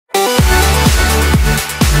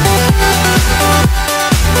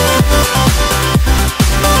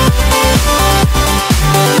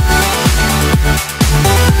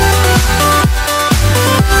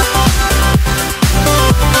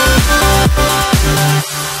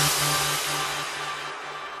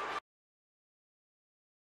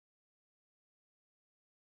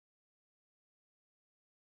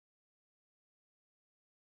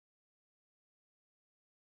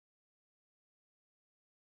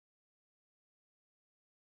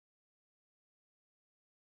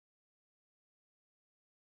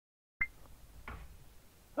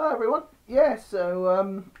Hi everyone. Yeah,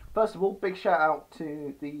 so first of all, big shout out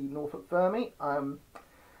to the Norfolk Fermi.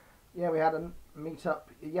 Yeah, we had a meet up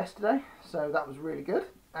yesterday, so that was really good.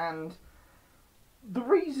 And the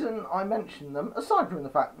reason I mentioned them, aside from the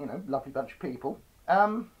fact, lovely bunch of people,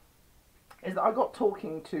 is that I got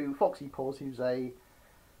talking to Foxy Paws, who's a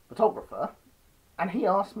photographer, and he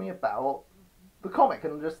asked me about the comic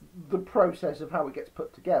and just the process of how it gets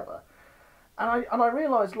put together. And I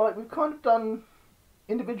realised, like, we've kind of done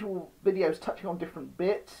individual videos touching on different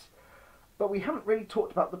bits, but we haven't really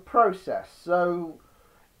talked about the process. So,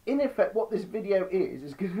 in effect, what this video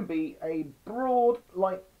is going to be a broad,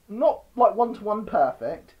 like, not like one-to-one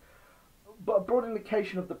perfect, but a broad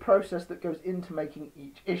indication of the process that goes into making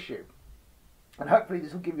each issue. And hopefully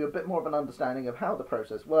this will give you a bit more of an understanding of how the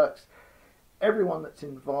process works, everyone that's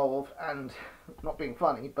involved, and, not being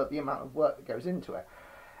funny, but the amount of work that goes into it.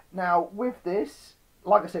 Now, with this,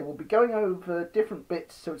 like I say, we'll be going over different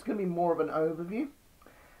bits, so it's going to be more of an overview.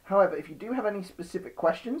 However, if you do have any specific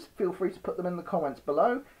questions, feel free to put them in the comments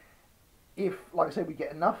below. If, like I say, we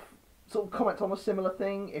get enough sort of comments on a similar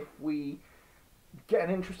thing, if we get an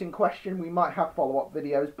interesting question, we might have follow-up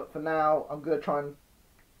videos, but for now, I'm going to try and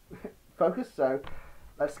focus, so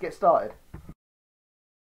let's get started.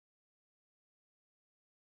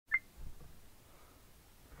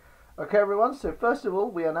 Okay everyone, so first of all,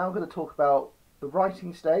 we are now going to talk about the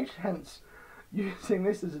writing stage, hence using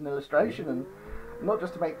this as an illustration, and not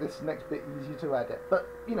just to make this next bit easier to edit, but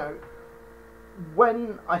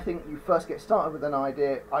when I think you first get started with an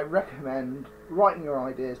idea, I recommend writing your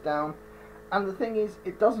ideas down. And the thing is,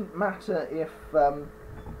 it doesn't matter if,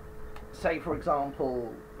 say for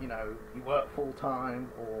example, you work full time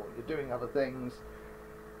or you're doing other things.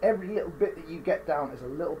 Every little bit that you get down is a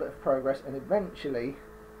little bit of progress, and eventually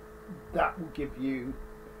that will give you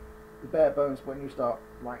the bare bones when you start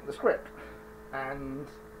writing the script. And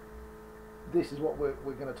this is what we're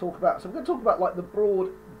going to talk about. So we're going to talk about like the broad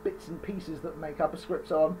bits and pieces that make up a script.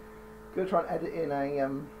 So I'm going to try and edit in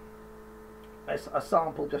a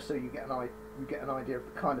sample just so you get an idea of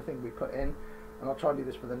the kind of thing we put in, and I'll try and do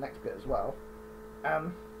this for the next bit as well.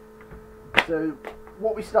 So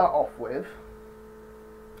what we start off with,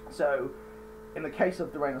 so in the case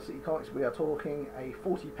of the Reynard City Comics, we are talking a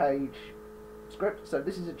 40-page script. So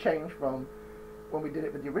this is a change from when we did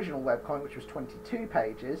it with the original webcomic, which was 22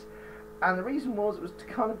 pages. And the reason was, it was to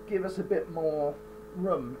kind of give us a bit more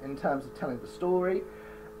room in terms of telling the story,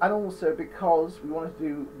 and also because we wanted to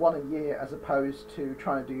do one a year as opposed to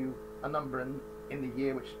trying to do a number in the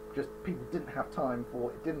year, which just people didn't have time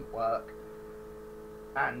for. It didn't work,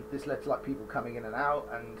 and this led to like people coming in and out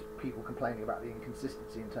and people complaining about the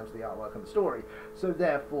inconsistency in terms of the artwork and the story. So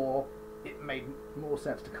therefore it made more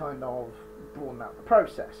sense to kind of broaden out the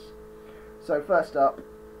process. So first up,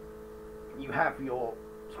 you have your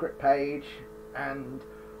script page, and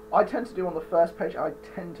I tend to do on the first page, I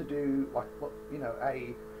tend to do like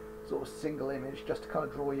a sort of single image just to kind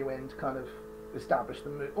of draw you in, to kind of establish the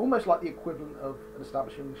mood, almost like the equivalent of an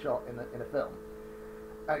establishing shot in a film.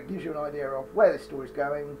 And it gives you an idea of where this story's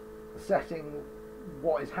going, the setting,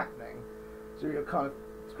 what is happening, so you're kind of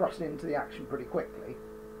thrust into the action pretty quickly.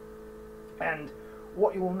 And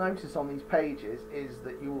what you will notice on these pages is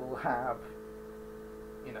that you will have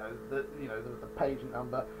the page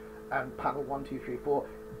number and panel 1, 2, 3, 4.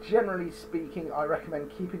 Generally speaking, I recommend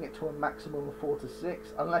keeping it to a maximum of 4 to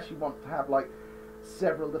 6, unless you want to have like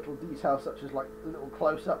several little details such as like little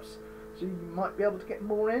close-ups, so you might be able to get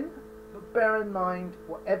more in. But bear in mind,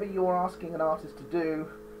 whatever you're asking an artist to do,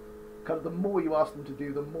 kind of the more you ask them to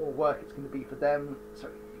do, the more work it's going to be for them. So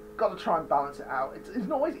you've got to try and balance it out. It's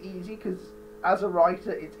not always easy, because as a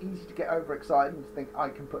writer, it's easy to get overexcited and to think I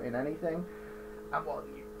can put in anything. And while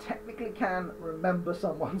you technically can, remember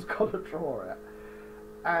someone's got to draw it.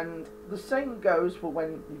 And the same goes for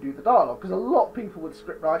when you do the dialogue, because a lot of people with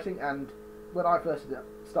script writing, and when I first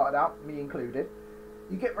started out, me included,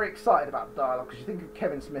 you get very excited about dialogue because you think of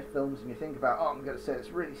Kevin Smith films and you think about, oh, I'm going to say this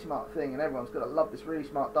really smart thing and everyone's going to love this really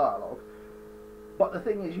smart dialogue. But the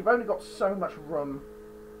thing is, you've only got so much room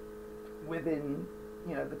within,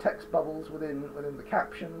 the text bubbles, within the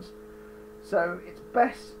captions. So it's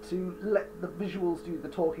best to let the visuals do the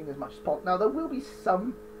talking as much as possible. Now, there will be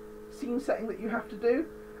some scene setting that you have to do,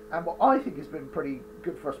 and what I think has been pretty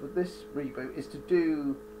good for us with this reboot is to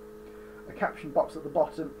do a caption box at the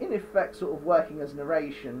bottom, in effect sort of working as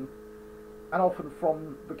narration, and often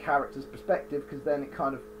from the character's perspective, because then it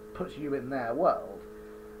kind of puts you in their world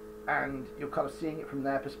and you're kind of seeing it from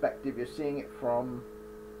their perspective. You're seeing it from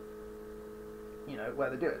where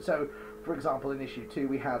they do it. So for example, in issue 2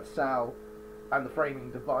 we had Sal, and the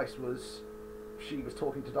framing device was she was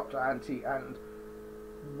talking to Dr. Auntie, and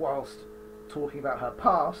whilst talking about her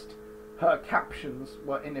past, her captions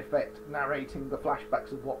were in effect narrating the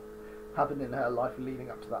flashbacks of what happened in her life leading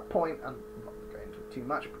up to that point, and I'm not going into it too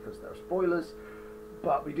much because there are spoilers,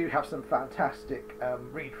 but we do have some fantastic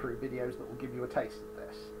read-through videos that will give you a taste of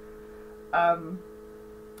this.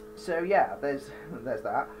 So yeah, there's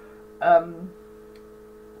that.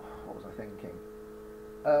 What was I thinking?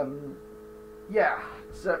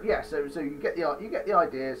 So you get the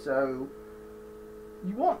idea. So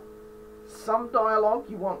you want some dialogue,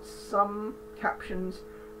 you want some captions,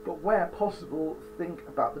 but where possible, think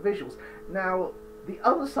about the visuals. Now, the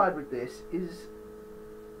other side with this is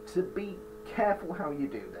to be careful how you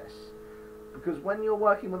do this, because when you're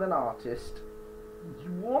working with an artist,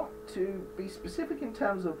 you want to be specific in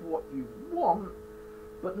terms of what you want,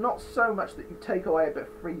 but not so much that you take away a bit of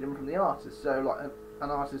freedom from the artist. So, like, an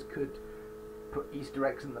artist could put Easter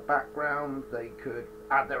eggs in the background, they could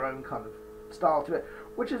add their own kind of style to it,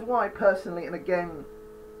 which is why personally, and again,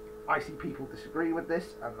 I see people disagree with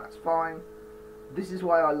this, and that's fine. This is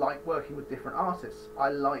why I like working with different artists. I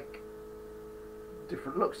like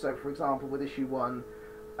different looks. So, for example, with issue 1,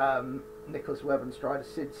 Nicholas Webb and Strider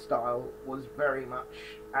Sid's style was very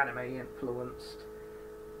much anime influenced,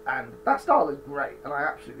 and that style is great, and I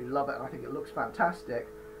absolutely love it, and I think it looks fantastic.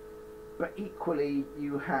 But equally,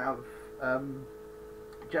 you have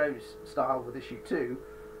Joe's style with issue 2,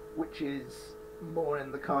 which is more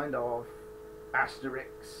in the kind of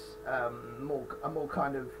Asterix, a more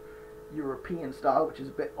kind of European style, which is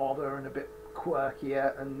a bit odder and a bit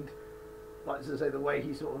quirkier, and like to say, the way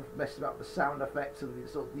he sort of messes about the sound effects and the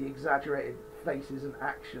sort of the exaggerated faces and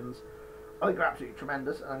actions, I think they're absolutely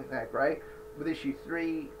tremendous. I think they're great. With issue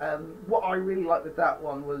 3, what I really liked with that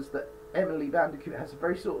one was that Emily Vandercoot has a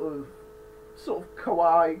very sort of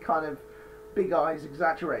kawaii kind of big eyes,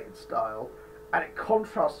 exaggerated style, and it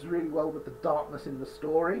contrasts really well with the darkness in the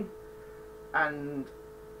story. And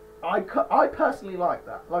I personally like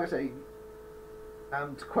that. Like I say,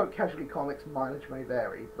 to quote Casually Comics, mileage may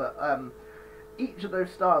vary, but each of those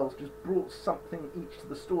styles just brought something each to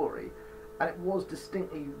the story, and it was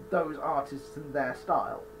distinctly those artists and their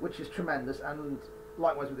style, which is tremendous. And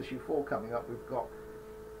likewise with issue 4 coming up, we've got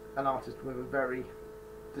an artist with a very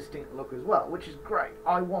distinct look as well, which is great.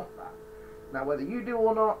 I want that. Now, whether you do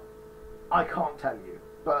or not, I can't tell you,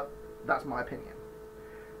 but that's my opinion.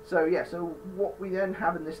 So yeah, so what we then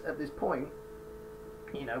have in this at this point,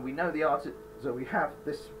 you know, we know the artist, so we have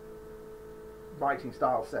this writing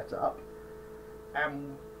style set up,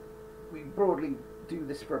 and we broadly do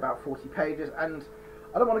this for about 40 pages, and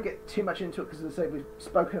I don't want to get too much into it because, as I say, we've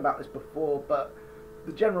spoken about this before, but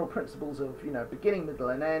the general principles of, you know, beginning, middle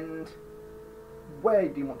and end, where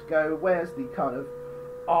do you want to go, where's the kind of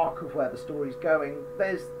arc of where the story's going,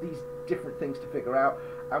 there's these different things to figure out,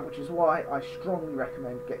 and which is why I strongly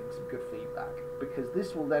recommend getting some good feedback, because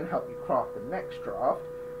this will then help you craft the next draft,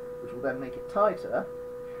 which will then make it tighter,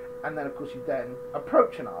 and then of course you then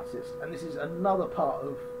approach an artist, and this is another part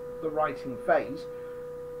of the writing phase,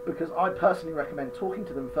 because I personally recommend talking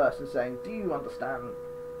to them first and saying, do you understand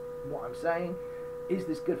what I'm saying? Is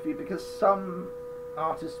this good for you? Because some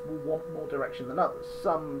artists will want more direction than others.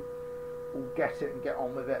 Some will get it and get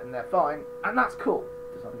on with it and they're fine, and that's cool.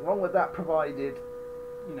 There's nothing wrong with that, provided,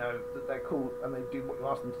 you know, that they're cool and they do what you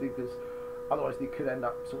ask them to do, because otherwise they could end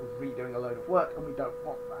up sort of redoing a load of work, and we don't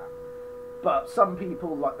want that. But some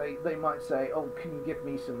people, like, they might say, oh, can you give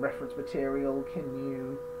me some reference material, can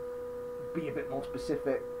you be a bit more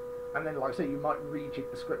specific? And then, like I say, you might rejig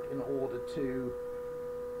the script in order to,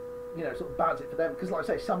 you know, sort of balance it for them, because like I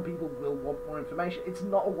say, some people will want more information. It's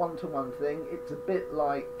not a one-to-one thing. It's a bit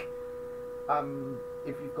like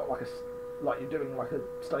if you've got like you're doing like a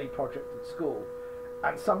study project at school,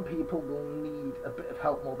 and some people will need a bit of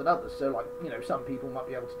help more than others. So, like, you know, some people might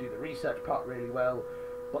be able to do the research part really well,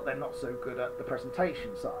 but they're not so good at the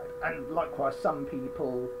presentation side. And likewise, some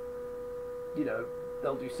people, you know,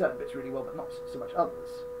 they'll do certain bits really well, but not so much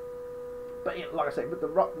others. But, you know, like I say, with the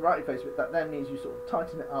writing phase bit, that then means you sort of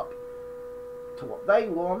tighten it up to what they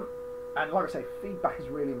want. And like I say, feedback is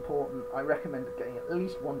really important. I recommend getting at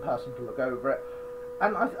least one person to look over it.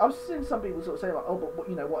 And I've seen some people sort of say, like, oh, but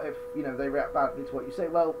you know, what if, you know, they react badly to what you say?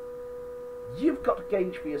 Well, you've got to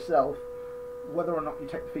gauge for yourself whether or not you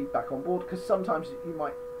take the feedback on board, because sometimes you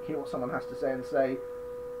might hear what someone has to say and say,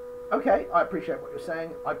 okay, I appreciate what you're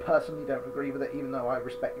saying, I personally don't agree with it, even though I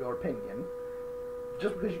respect your opinion.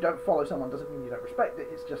 Just because you don't follow someone doesn't mean you don't respect it.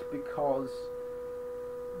 It's just because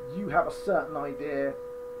you have a certain idea,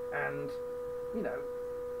 and, you know,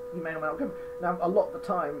 you may or may not come. Now, a lot of the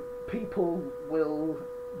time, people will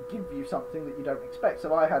give you something that you don't expect.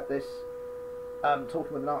 So I had this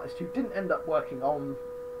talking with an artist who didn't end up working on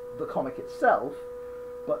the comic itself,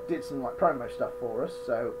 but did some like promo stuff for us.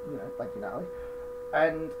 So thank you, Natalie.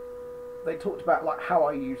 And they talked about like how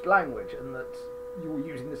I used language, and that you were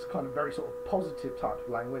using this kind of very sort of positive type of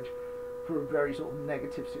language for a very sort of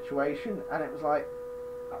negative situation, and it was like,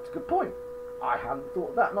 that's a good point. I hadn't thought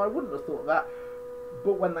of that, and I wouldn't have thought of that.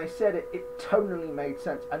 But when they said it, it tonally made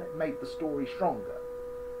sense, and it made the story stronger.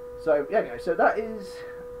 So anyway, so that is,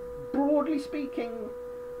 broadly speaking,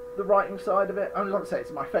 the writing side of it. I mean, like I say,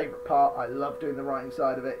 it's my favourite part. I love doing the writing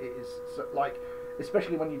side of it. It is like,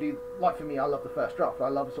 especially when you do, like for me, I love the first draft. I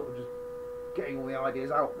love sort of just getting all the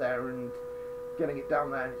ideas out there and getting it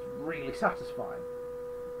down there, and it's really satisfying.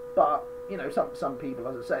 But some people,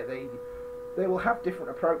 as I say, they will have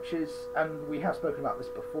different approaches, and we have spoken about this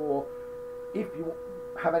before. If you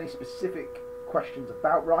have any specific questions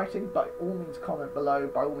about writing, by all means comment below,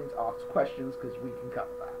 by all means ask questions, because we can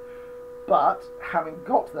cover that. But having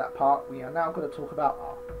got to that part, we are now going to talk about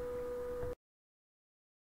art.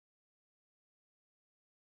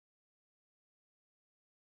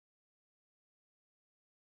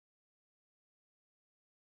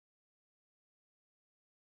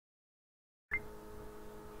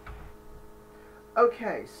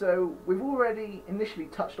 Okay, so we've already initially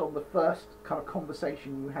touched on the first kind of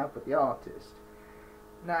conversation you have with the artist.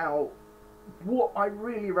 Now, what I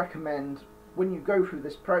really recommend when you go through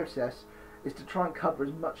this process is to try and cover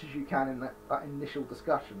as much as you can in that initial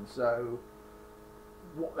discussion. So,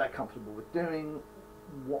 what they're comfortable with doing,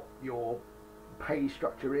 what your pay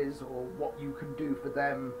structure is, or what you can do for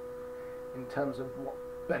them in terms of what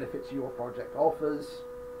benefits your project offers.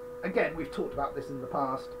 Again, we've talked about this in the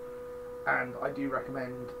past, and I do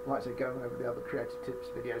recommend, like I say, going over the other creative tips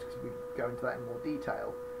videos, because we go into that in more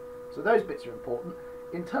detail. So those bits are important.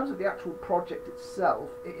 In terms of the actual project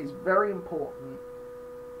itself, it is very important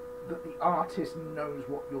that the artist knows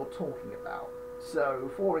what you're talking about.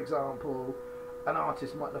 So, for example, an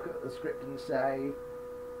artist might look at the script and say,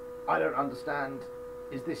 I don't understand,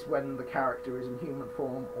 is this when the character is in human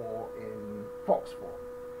form or in fox form?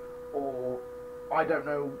 Or, I don't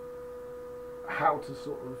know how to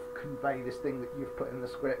sort of convey this thing that you've put in the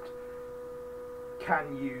script.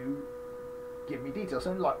 Can you give me details?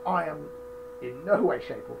 So, like, I am in no way,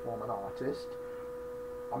 shape or form an artist.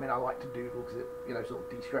 I mean, I like to doodle because it, sort of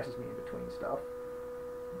de-stresses me in between stuff.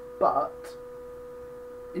 But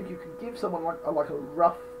if you can give someone like a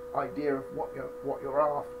rough idea of what you're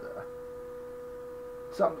after,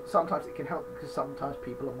 sometimes it can help, because sometimes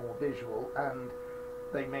people are more visual and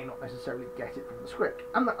they may not necessarily get it from the script.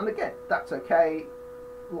 And again, that's okay.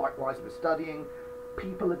 Likewise with studying,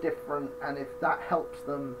 people are different, and if that helps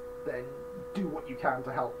them, then do what you can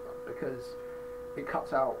to help them, because it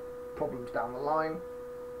cuts out problems down the line.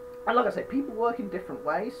 And like I say, people work in different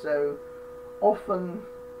ways, so often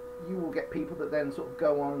you will get people that then sort of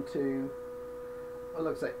go on to, well,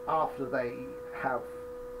 let's say, after they have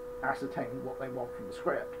ascertained what they want from the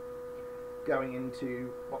script, going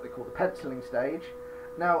into what they call the penciling stage.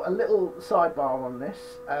 Now, a little sidebar on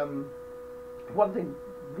this, one thing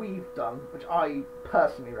we've done, which I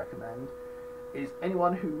personally recommend, is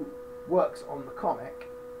anyone who works on the comic,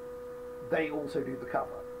 they also do the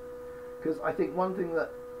cover. Because I think one thing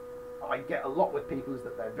that I get a lot with people is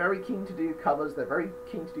that they're very keen to do covers, they're very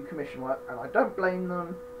keen to do commission work, and I don't blame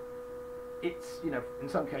them. It's, in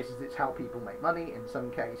some cases it's how people make money, in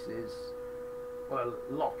some cases, well,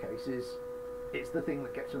 a lot of cases, it's the thing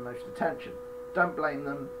that gets them most attention. Don't blame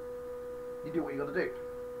them, you do what you got to do.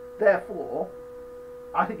 Therefore,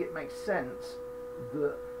 I think it makes sense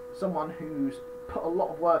that someone who's put a lot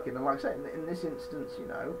of work in, and like I say, in this instance,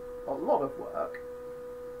 a lot of work,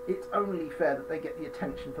 it's only fair that they get the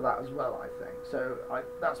attention for that as well, I think. So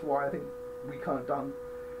that's why I think we kind of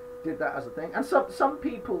did that as a thing. And some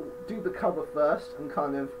people do the cover first, and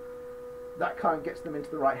that kind of gets them into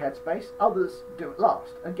the right headspace. Others do it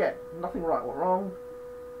last. Again, nothing right or wrong.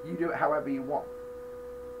 You do it however you want.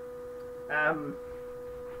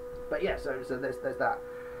 But yeah, so there's that.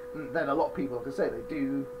 And then a lot of people, like I say, they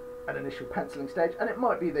do an initial penciling stage, and it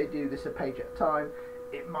might be they do this a page at a time.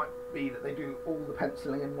 It might be that they do all the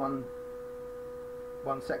penciling in one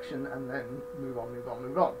section and then move on.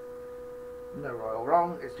 No right or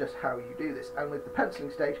wrong, it's just how you do this. And with the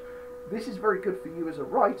penciling stage, this is very good for you as a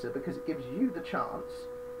writer, because it gives you the chance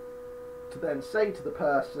to then say to the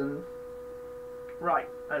person, right,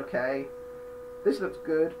 okay, this looks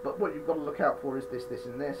good, but what you've got to look out for is this, this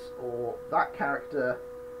and this, or that character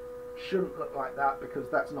shouldn't look like that because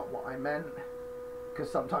that's not what I meant.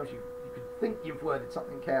 Because sometimes you could think you've worded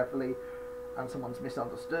something carefully and someone's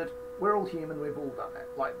misunderstood. We're all human, we've all done it.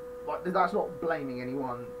 Like that's not blaming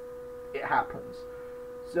anyone, it happens.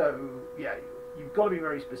 So yeah, you've got to be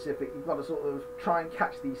very specific. You've got to sort of try and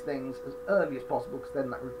catch these things as early as possible, because then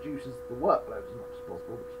that reduces the workload as much as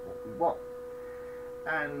possible, which is what we want.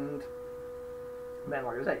 And then,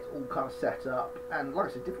 like I say, it's all kind of set up, and like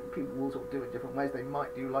I said, different people will sort of do it different ways. They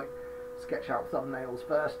might do like sketch out thumbnails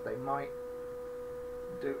first. They might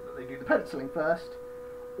do the penciling first,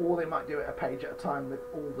 or they might do it a page at a time with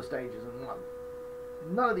all the stages in one.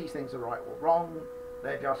 None of these things are right or wrong.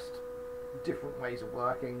 They're just different ways of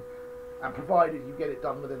working, and provided you get it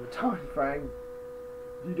done within the time frame,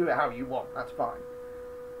 you do it how you want. That's fine.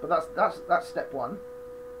 But that's step one.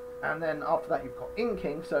 And then after that, you've got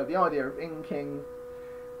inking. So the idea of inking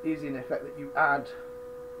is in effect that you add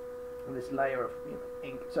this layer of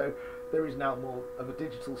ink. So there is now more of a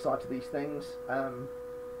digital side to these things, and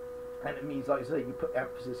it means, like I say, you put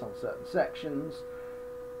emphasis on certain sections,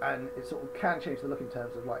 and it sort of can change the look in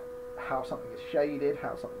terms of like how something is shaded,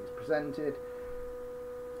 how something is presented.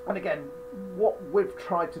 And again, what we've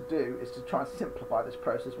tried to do is to try and simplify this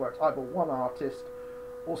process, where it's either one artist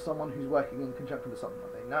or someone who's working in conjunction with someone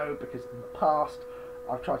that they know, because in the past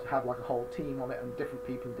I've tried to have like a whole team on it and different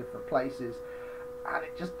people in different places, and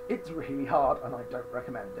it's really hard, and I don't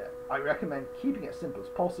recommend it. I recommend keeping it as simple as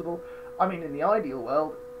possible. I mean, in the ideal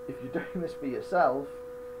world, if you're doing this for yourself,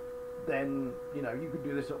 then you can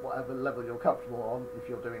do this at whatever level you're comfortable on if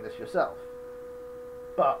you're doing this yourself.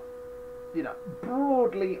 But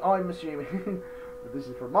broadly, I'm assuming that this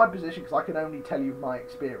is from my position, because I can only tell you my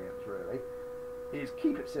experience, really, is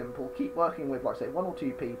keep it simple, keep working with, like I say, one or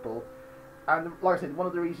two people. And like I said, one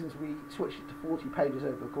of the reasons we switched it to 40 pages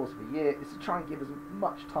over the course of a year is to try and give as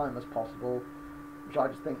much time as possible, which I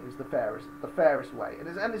just think is the fairest way.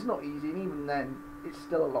 And it's not easy, and even then, it's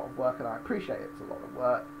still a lot of work, and I appreciate it's a lot of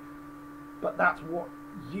work. But that's what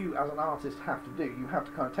you, as an artist, have to do. You have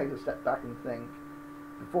to kind of take a step back and think,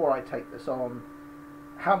 before I take this on,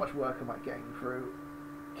 how much work am I getting through?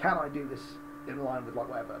 Can I do this in line with like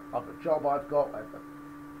whatever other job I've got, whatever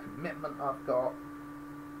commitment I've got?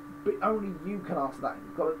 But only you can answer that.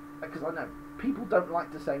 You've got to, because I know people don't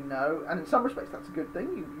like to say no, and in some respects that's a good thing.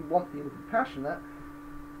 You want people to be passionate,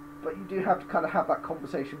 but you do have to kind of have that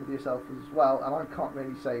conversation with yourself as well. And I can't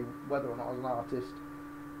really say whether or not, as an artist,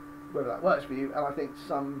 whether that works for you. And I think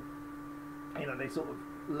some, they sort of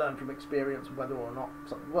learn from experience whether or not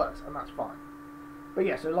something works, and that's fine. But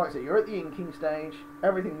yeah, so like I said, you're at the inking stage.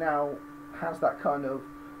 Everything now has that kind of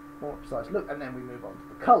more precise look, and then we move on to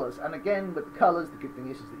the colours. And again, with the colours, the good thing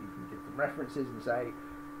is that you can give them references and say,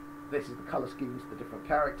 this is the colour schemes for the different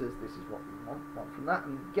characters, this is what we want from that.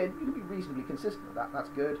 And again, you can be reasonably consistent with that, that's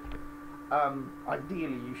good.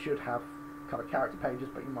 Ideally, you should have kind of character pages,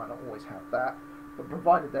 but you might not always have that. But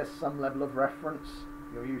provided there's some level of reference,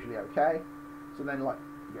 you're usually okay. So then, like,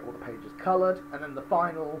 you get all the pages coloured, and then the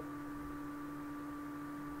final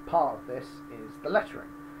part of this is the lettering.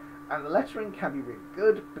 And the lettering can be really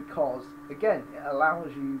good because, again, it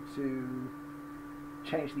allows you to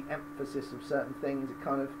change the emphasis of certain things. It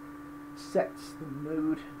kind of sets the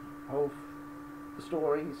mood of the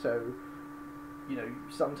story. So,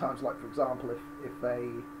 sometimes, like, for example, if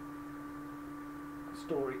a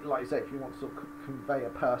story, like I say, if you want to sort of convey a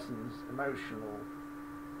person's emotional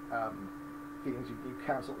feelings, you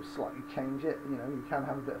can sort of slightly change it. You can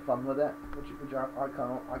have a bit of fun with it, which I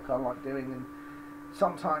kind of like doing. And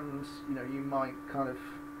sometimes, you might kind of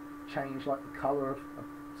change like the colour of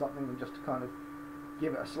something, and just to kind of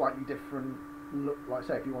give it a slightly different look. Like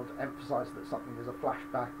say, if you want to emphasise that something is a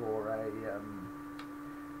flashback or a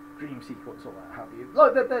dream sequence or what have you.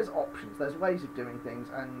 Like there's options, there's ways of doing things,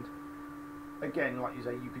 and again, like you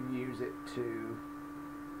say, you can use it to,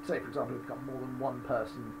 say for example, if you've got more than one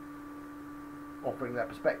person offering their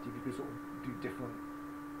perspective, you can sort of do different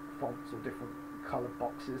fonts or different coloured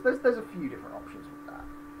boxes. There's a few different options with that.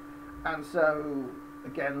 And so,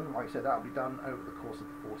 again, like I said, that'll be done over the course of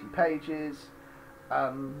the 40 pages.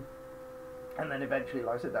 And then eventually,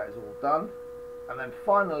 like I said, that is all done. And then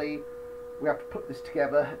finally, we have to put this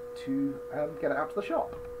together to get it out to the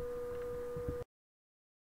shop.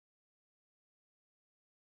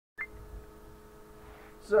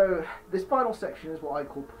 So, this final section is what I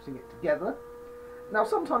call putting it together. Now,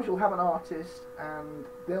 sometimes you'll have an artist and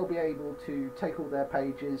they'll be able to take all their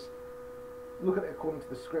pages, look at it according to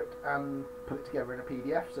the script, and put it together in a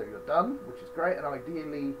PDF, so you're done, which is great. And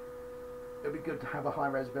ideally, it'd be good to have a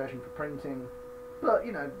high-res version for printing, but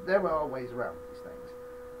there are ways around these things.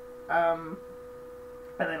 And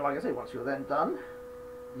then, like I say, once you're then done,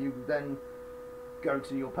 you then go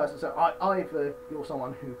to your person. So either you're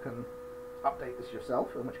someone who can update this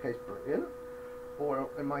yourself, in which case brilliant, or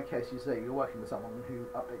in my case, you say you're working with someone who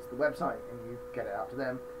updates the website and you get it out to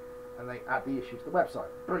them. and they add the issue to the website.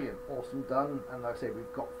 Brilliant, awesome, done. And like I say,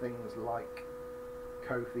 we've got things like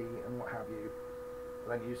Ko-fi and what have you.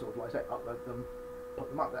 Then you sort of like say upload them, put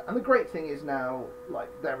them up there. And the great thing is now, like,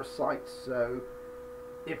 there are sites, so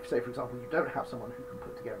if, say for example, you don't have someone who can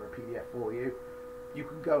put together a PDF for you, you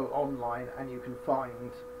can go online and you can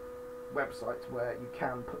find websites where you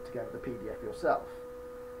can put together the PDF yourself.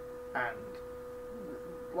 And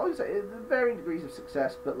like I say, varying degrees of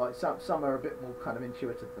success, but like some are a bit more kind of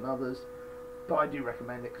intuitive than others. But I do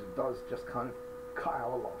recommend it because it does just kind of cut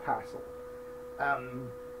out a lot of hassle. And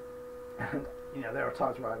you know, there are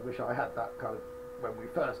times where I wish I had that kind of when we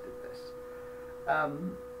first did this.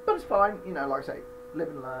 But it's fine, you know, like I say, live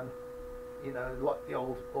and learn. You know, like the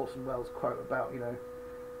old Orson Welles quote about, you know,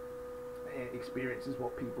 experience is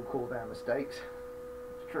what people call their mistakes.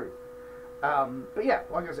 It's true. But yeah,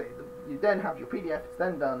 like I say, you then have your PDF, it's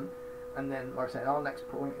then done, and then, like I say, our next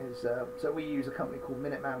point is, so we use a company called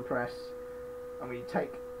Minuteman Press, and we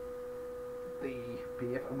take the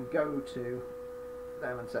PDF and we go to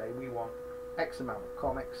them and say, we want X amount of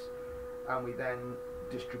comics, and we then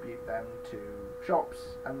distribute them to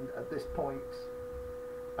shops, and at this point,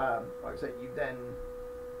 like I say, you then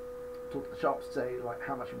talk to the shops, say like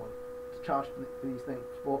how much you want to charge these things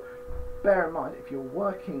for. Bear in mind, if you're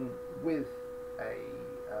working with a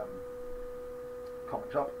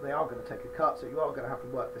comic shop, they are going to take a cut, so you are going to have to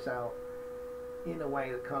work this out in a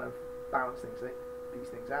way that kind of balances these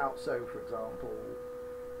things out. So, for example,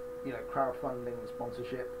 you know, crowdfunding,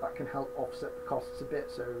 sponsorship, that can help offset the costs a bit.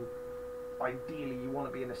 So, ideally, you want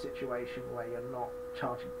to be in a situation where you're not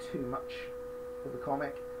charging too much for the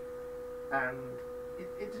comic, and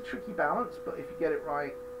it's a tricky balance. But if you get it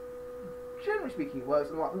right, generally speaking, it works.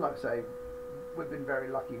 And like I say, we've been very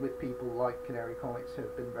lucky with people like Canary Comics who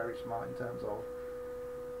have been very smart in terms of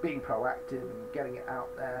being proactive and getting it out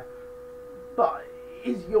there. But it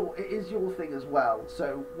is your thing as well.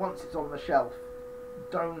 So once it's on the shelf,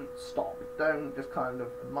 don't stop. Don't just kind of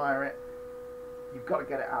admire it. You've got to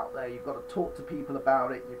get it out there. You've got to talk to people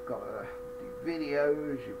about it. You've got to do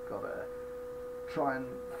videos. You've got to try and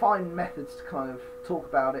find methods to kind of talk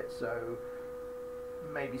about it. So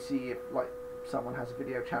maybe see if like someone has a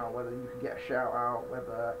video channel, whether you can get a shout out,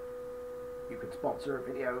 whether you could sponsor a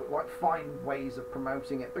video, like find ways of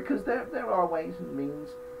promoting it, because there are ways and means,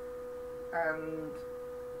 and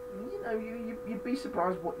you know, you'd be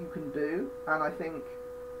surprised what you can do. And I think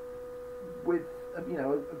with you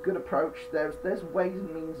know, a good approach, there's ways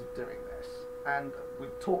and means of doing this. And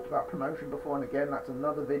we've talked about promotion before, and again, that's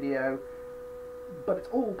another video, but it's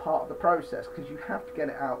all part of the process, because you have to get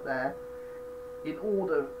it out there in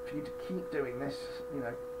order for you to keep doing this. You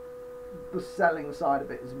know, the selling side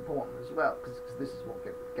of it is important as well, because this is what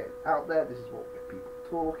get out there, this is what will get people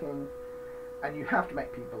talking, and you have to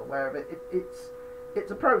make people aware of it.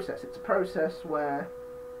 It's a process. It's a process where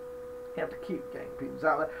you have to keep getting people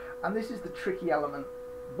out there, and this is the tricky element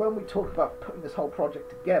when we talk about putting this whole project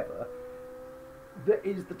together. There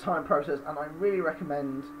is the time process, and I really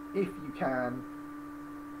recommend, if you can,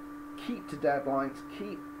 keep to deadlines,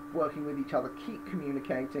 keep working with each other, keep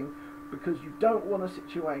communicating, because you don't want a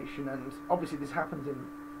situation, and obviously this happens in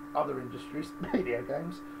other industries, video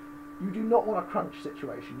games, you do not want a crunch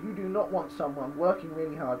situation. You do not want someone working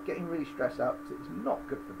really hard, getting really stressed out, because it's not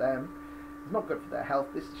good for them, it's not good for their health.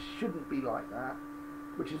 This shouldn't be like that,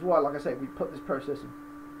 which is why, like I say, we put this process of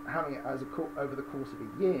having it as over the course of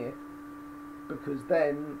a year, because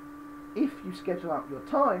then if you schedule out your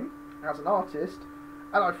time as an artist,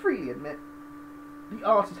 and I freely admit, the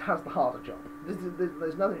artist has the harder job.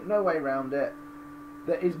 There's no way around it.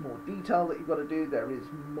 There is more detail that you've got to do. There is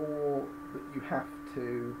more that you have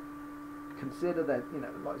to consider. That, you know,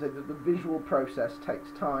 like I say, the visual process takes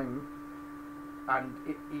time, and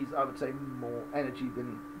it is, I would say, more energy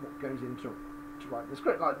than what goes into writing the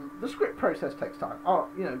script. Like, the script process takes time.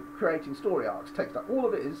 You know, creating story arcs takes time. All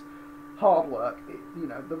of it is hard work. You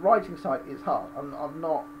know, the writing side is hard. I'm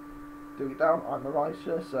not doing it down. I'm a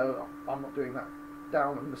writer, so I'm not doing that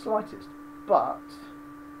down in the slightest. But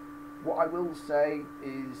what I will say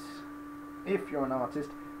is, if you're an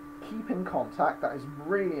artist, keep in contact. That is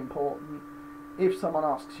really important. If someone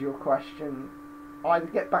asks you a question, either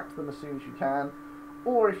get back to them as soon as you can,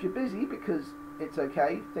 or if you're busy, because it's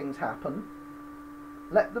okay, things happen,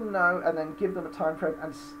 let them know and then give them a time frame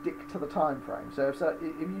and stick to the time frame. So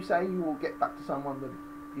if you say you will get back to someone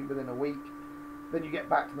within a week, then you get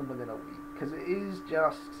back to them within a week, because it is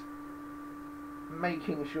just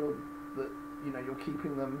making sure that, you know, you're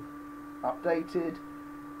keeping them updated.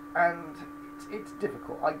 And it's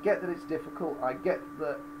difficult. I get that it's difficult. I get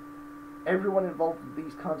that everyone involved in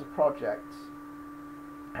these kinds of projects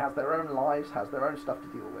has their own lives, has their own stuff to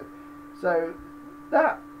deal with. So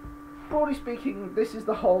that, broadly speaking, this is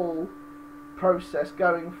the whole process,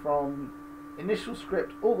 going from initial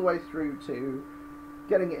script all the way through to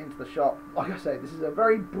getting it into the shop. Like I say, this is a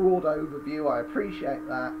very broad overview, I appreciate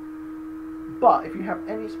that, but if you have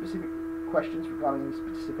any specific questions regarding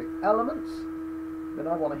specific elements, then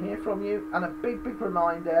I want to hear from you. And a big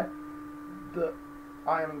reminder that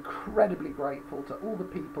I am incredibly grateful to all the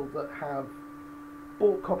people that have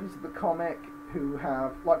bought copies of the comic, who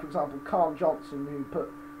have, like for example, Carl Johnson, who put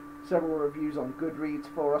several reviews on Goodreads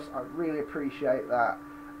for us. I really appreciate that.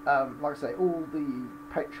 Like I say, all the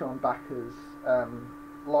Patreon backers,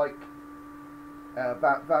 like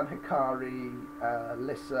Van Hikari,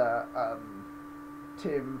 Lissa,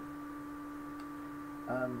 Tim,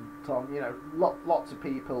 Tom, you know, lots of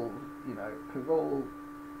people, you know, who've all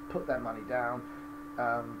put their money down.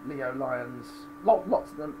 Leo Lyons,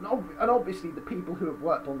 lots of them, and obviously the people who have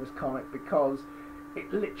worked on this comic, because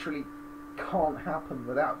it literally can't happen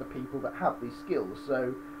without the people that have these skills.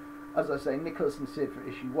 So, as I say, Nicholas and Sid for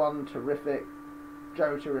issue 1, terrific.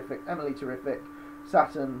 Joe, terrific. Emily, terrific.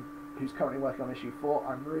 Saturn, who's currently working on issue 4.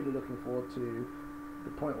 I'm really looking forward to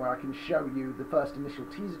the point where I can show you the first initial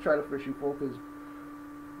teaser trailer for issue 4, because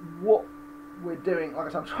what we're doing, like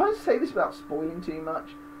I said, I'm trying to say this without spoiling too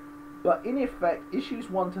much, but in effect, issues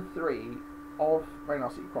 1 to 3 of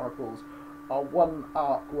Reynard City Chronicles are one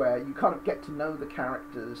arc where you kind of get to know the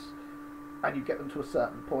characters and you get them to a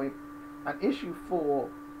certain point, and issue 4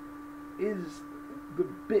 is the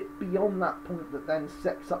bit beyond that point that then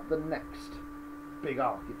sets up the next big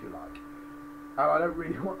arc, if you like. And I don't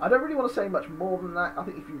really want to say much more than that. I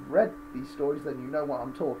think if you've read these stories, then you know what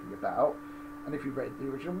I'm talking about, and if you've read the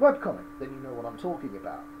original webcomic, then you know what I'm talking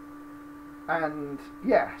about. And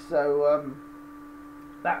yeah, so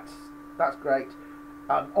that's great.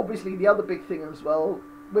 Obviously, the other big thing as well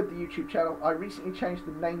with the YouTube channel, I recently changed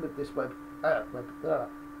the name of this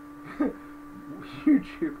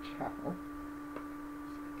YouTube channel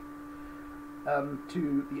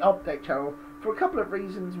to the Update channel for a couple of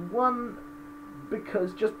reasons. One,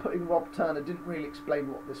 because just putting Rob Turner didn't really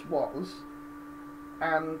explain what this was,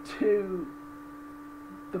 and two,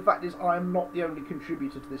 the fact is I am not the only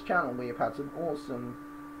contributor to this channel. We have had some awesome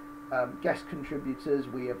guest contributors.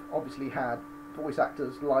 We have obviously had voice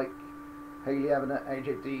actors like Hayley Evanet,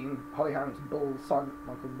 AJ Dean, Holly Harrington Bull, Simon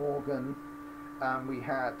Michael Morgan. We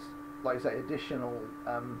had, like I say, additional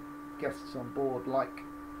guests on board like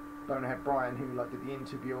Bonehead Brian, who did the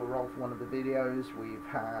interviewer role for one of the videos. We've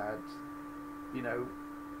had, you know,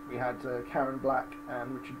 we had Karen Black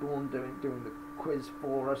and Richard Bourne doing the quiz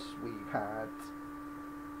for us. We've had,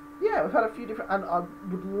 yeah, we've had a few different, and I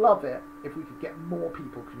would love it if we could get more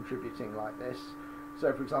people contributing like this.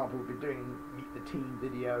 So, for example, we've been doing Meet the Team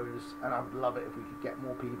videos, and I would love it if we could get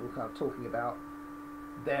more people kind of talking about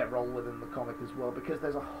their role within the comic as well, because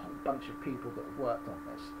there's a whole bunch of people that have worked on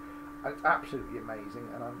this, and it's absolutely amazing,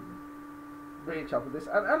 and I'm really chuffed with this.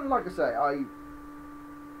 And like I say,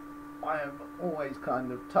 I am always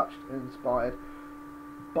kind of touched and inspired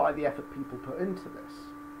by the effort people put into this.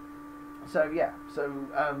 So yeah, so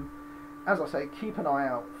as I say, keep an eye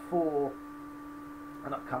out for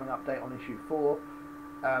an upcoming update on issue 4.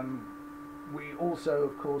 We also,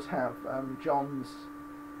 of course, have John's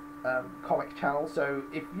comic channel. So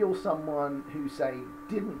if you're someone who, say,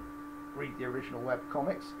 didn't read the original web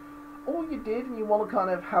comics, or you did and you want to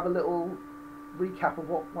kind of have a little recap of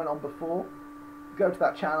what went on before, go to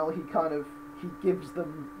that channel. He gives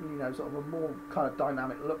them, you know, sort of a more kind of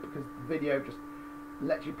dynamic look, because the video just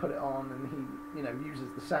lets you put it on, and he, you know, uses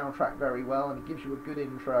the soundtrack very well, and he gives you a good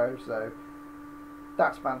intro. So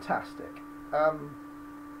that's fantastic.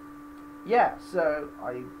 Yeah, so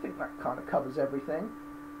I think that kind of covers everything.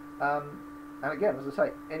 And again, as I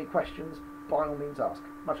say, any questions, by all means ask.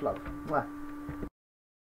 Much love. Mwah.